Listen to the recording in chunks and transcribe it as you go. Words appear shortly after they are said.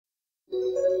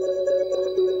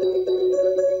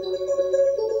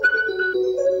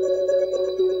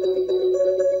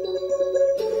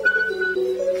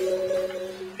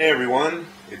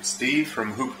It's Steve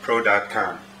from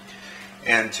hookpro.com,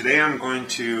 and today I'm going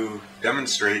to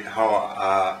demonstrate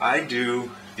how I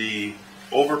do the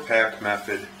overpack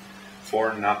method for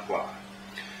Nakhla.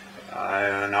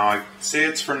 Now I say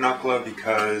it's for Nakhla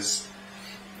because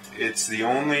it's the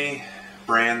only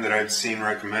brand that I've seen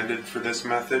recommended for this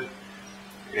method,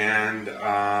 and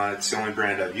it's the only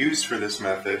brand I've used for this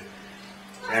method,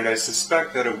 and I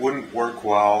suspect that it wouldn't work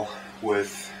well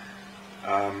with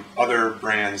other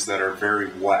brands that are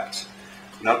very wet.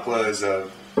 Nakhla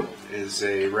is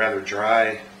a rather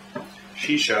dry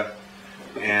shisha,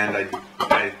 and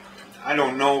I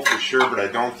don't know for sure, but I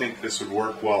don't think this would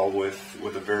work well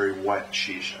with a very wet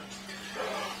shisha.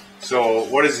 So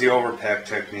what is the overpack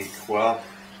technique? Well,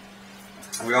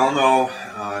 we all know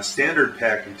standard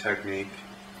packing technique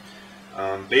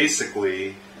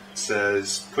basically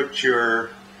says put your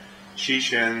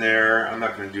shisha in there. I'm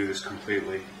not going to do this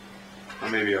completely. Or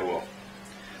maybe I will.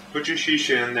 Put your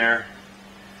shisha in there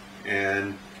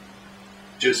and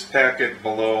just pack it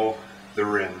below the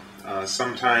rim.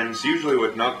 Sometimes, usually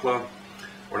with Nakhla,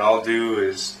 what I'll do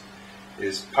is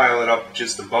pile it up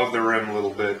just above the rim a little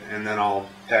bit, and then I'll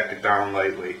pack it down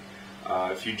lightly.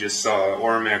 If you just saw,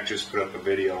 Ormac just put up a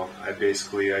video, I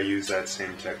use that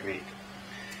same technique.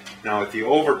 Now with the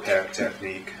overpack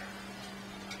technique,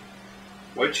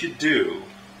 what you do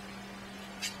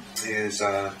is,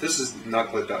 this is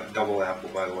Nakhla double apple,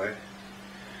 by the way.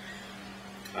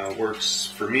 Works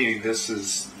for me.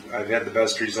 I've had the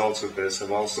best results with this.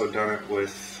 I've also done it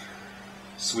with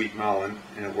sweet melon,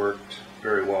 and it worked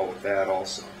very well with that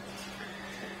also.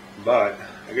 But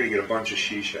I gotta get a bunch of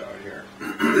shisha out here.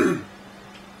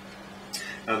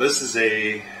 Now this is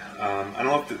I'm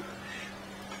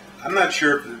not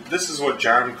sure if this is what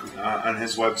John on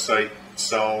his website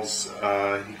sells.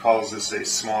 He calls this a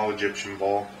small Egyptian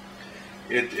bowl.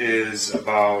 It is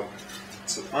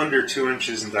it's under 2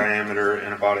 inches in diameter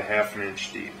and about a ½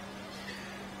 inch deep.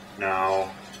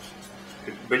 Now,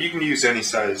 but you can use any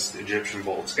size Egyptian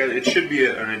bowl. It should be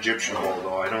an Egyptian bowl,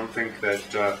 though. I don't think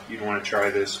that you'd want to try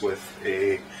this with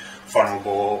a funnel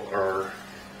bowl or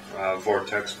a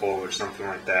vortex bowl or something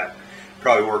like that.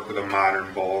 Probably work with a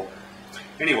modern bowl.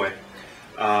 Anyway,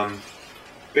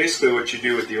 basically what you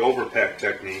do with the overpack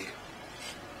technique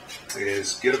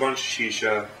is get a bunch of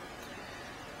shisha,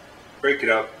 break it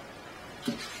up,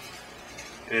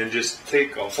 and just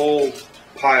take a whole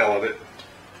pile of it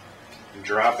and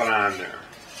drop it on there.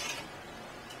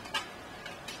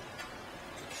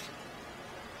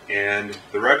 And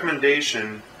the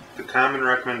common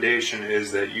recommendation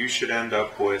is that you should end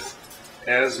up with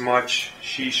as much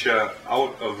shisha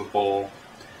out of the bowl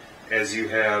as you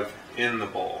have in the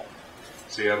bowl.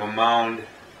 So you have a mound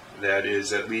that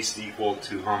is at least equal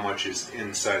to how much is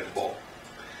inside the bowl.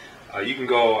 I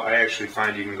actually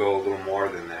find you can go a little more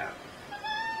than that.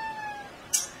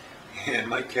 And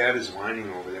my cat is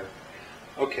whining over there.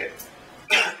 Okay.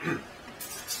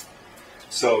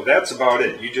 So that's about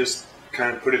it. You just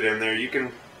kind of put it in there. You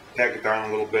can pack it down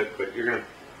a little bit, but you're going to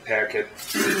pack it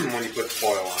when you put the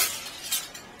foil on.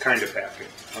 Kind of pack it.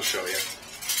 I'll show you.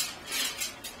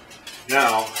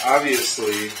 Now,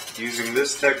 obviously, using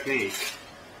this technique,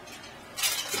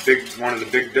 one of the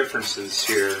big differences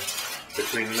here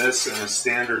between this and a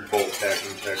standard bowl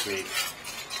packing technique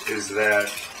is that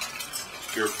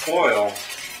your foil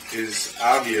is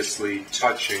obviously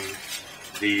touching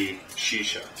the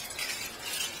shisha.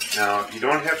 Now, you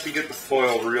don't have to get the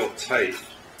foil real tight.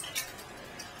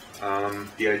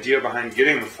 The idea behind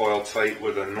getting the foil tight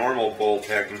with a normal bowl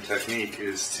packing technique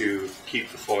is to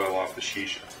keep the foil off the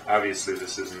shisha. Obviously,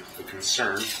 this isn't a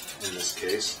concern in this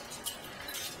case.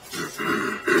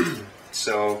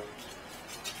 So,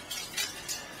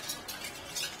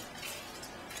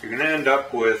 you're going to end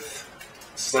up with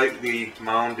slightly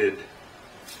mounded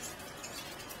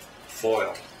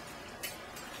foil,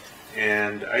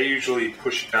 and I usually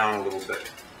push it down a little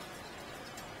bit,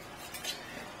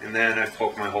 and then I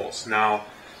poke my holes. Now,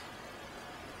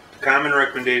 the common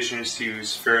recommendation is to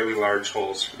use fairly large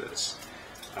holes for this.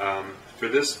 For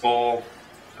this bowl,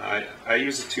 I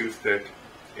use a toothpick,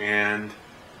 and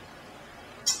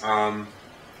I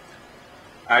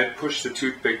push the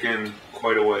toothpick in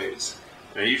quite a ways.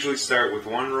 And I usually start with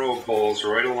one row of holes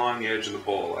right along the edge of the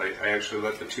bowl. I actually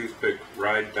let the toothpick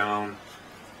ride down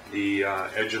the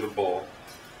edge of the bowl,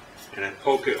 and I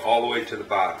poke it all the way to the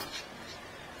bottom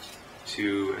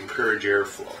to encourage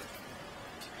airflow.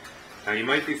 Now you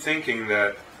might be thinking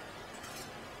that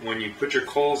when you put your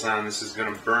coals on, this is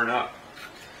going to burn up,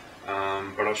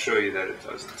 but I'll show you that it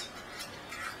doesn't.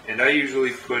 And I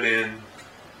usually put in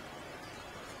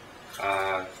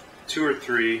 2 or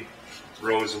 3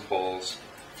 rows of holes,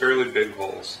 fairly big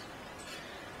holes,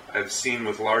 I've seen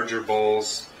with larger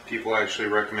bowls, people actually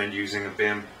recommend using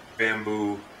a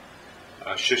bamboo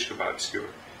shish kebab skewer.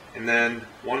 And then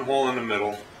one hole in the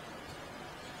middle,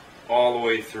 all the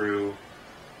way through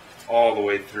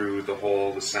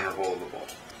the center hole of the bowl.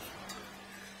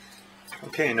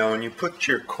 Okay, now when you put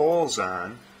your coals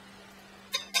on,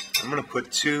 I'm going to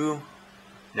put 2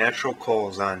 natural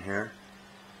coals on here.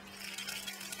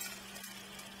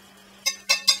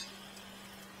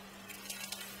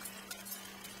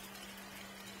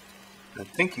 I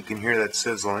think you can hear that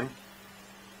sizzling.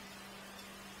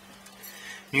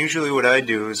 Usually what I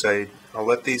do is I'll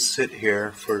let these sit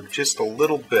here for just a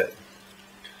little bit,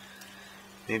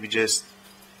 maybe just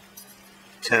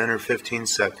 10 or 15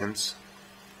 seconds,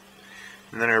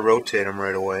 and then I rotate them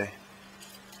right away.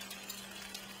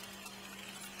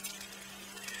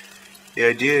 The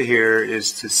idea here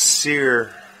is to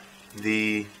sear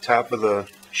the top of the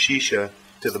shisha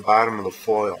to the bottom of the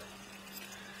foil,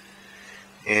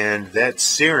 and that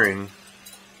searing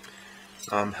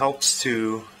helps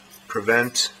to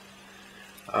prevent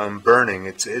burning.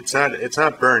 It's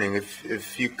not burning.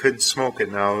 If you could smoke it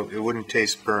now, it wouldn't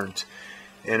taste burnt,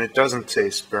 and it doesn't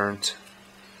taste burnt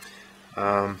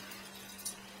once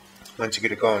you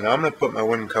get it going. Now I'm going to put my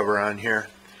wooden cover on here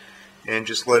and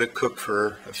just let it cook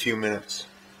for a few minutes.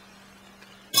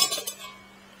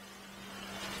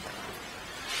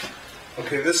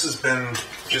 Okay, this has been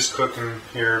just cooking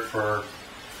here for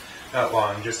not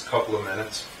long, just a couple of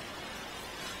minutes.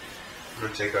 I'm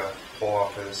going to take a pull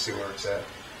off of this, see where it's at.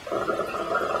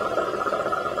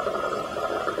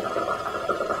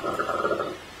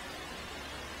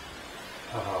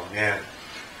 Oh man,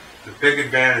 the big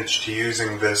advantage to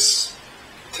using this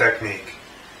technique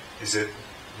is it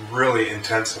really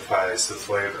intensifies the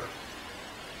flavor.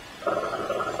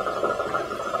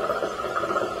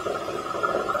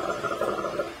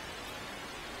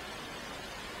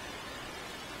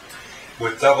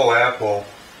 With double apple,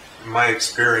 in my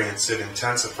experience, it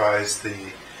intensifies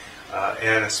the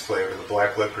anise flavor, the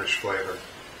black licorice flavor.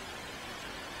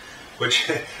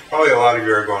 Which probably a lot of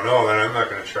you are going, oh, then I'm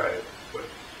not going to try it. But.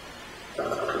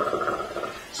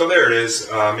 So there it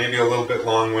is, maybe a little bit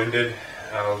long-winded,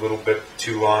 a little bit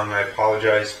too long, I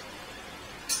apologize.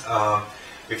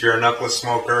 If you're a Nakhla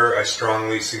smoker, I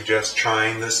strongly suggest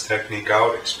trying this technique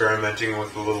out, experimenting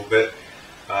with a little bit.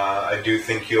 I do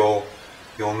think you'll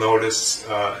notice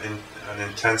an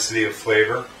intensity of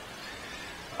flavor,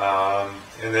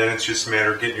 and then it's just a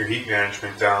matter of getting your heat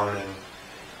management down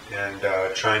and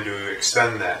trying to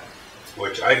extend that,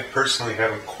 which I personally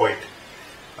haven't quite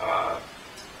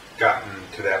gotten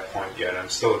to that point yet. I'm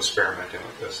still experimenting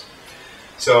with this.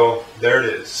 So there it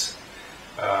is.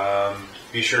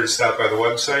 Be sure to stop by the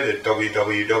website at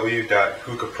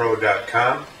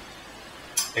www.hookahpro.com,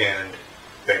 and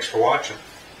thanks for watching.